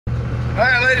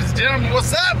Alright, ladies and gentlemen,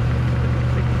 what's up?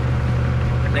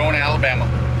 We're going to Alabama.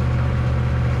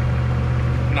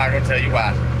 I'm not going to tell you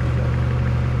why.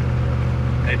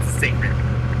 It's a secret.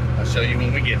 I'll show you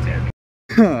when we get there.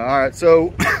 Alright, so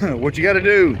what you got to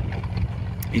do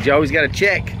is you always got to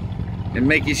check and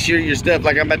make sure your stuff,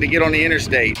 like I'm about to get on the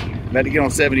interstate. I'm about to get on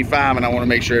 75 and I want to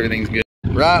make sure everything's good.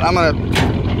 Right,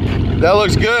 that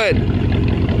looks good.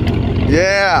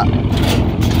 Yeah.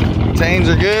 Chains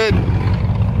are good.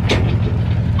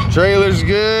 Trailer's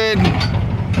good.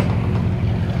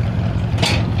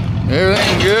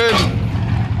 Everything's good.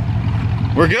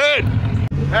 We're good.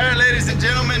 All right, ladies and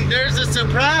gentlemen, there's a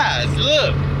surprise.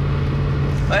 Look,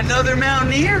 another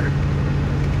Mountaineer.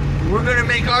 We're gonna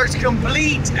make ours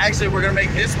complete. Actually, we're gonna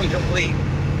make this one complete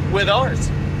with ours.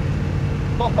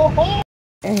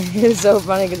 It was so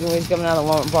funny because when we was coming out of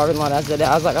the Walmart parking lot, I said,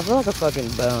 I was like, I feel like a fucking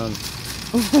bum.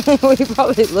 We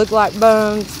probably look like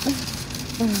bums.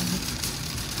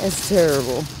 It's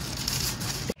terrible.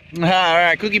 All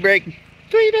right, cookie break.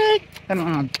 Cookie break.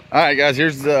 All right, guys,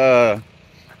 here's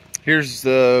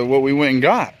what we went and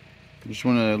got. Just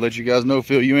want to let you guys know,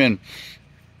 fill you in.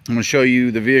 I'm gonna show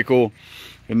you the vehicle,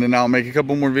 and then I'll make a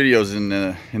couple more videos in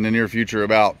the near future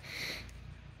about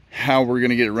how we're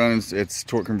gonna get it running. It's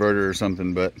torque converter or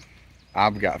something, but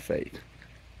I've got faith.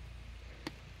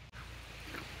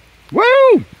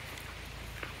 Woo!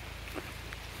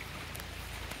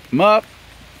 I'm up.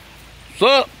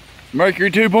 What's up?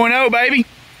 Mercury 2.0, baby. You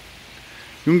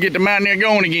can get the Mountaineer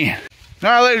going again. All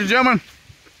right, ladies and gentlemen.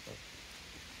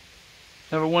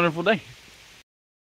 Have a wonderful day.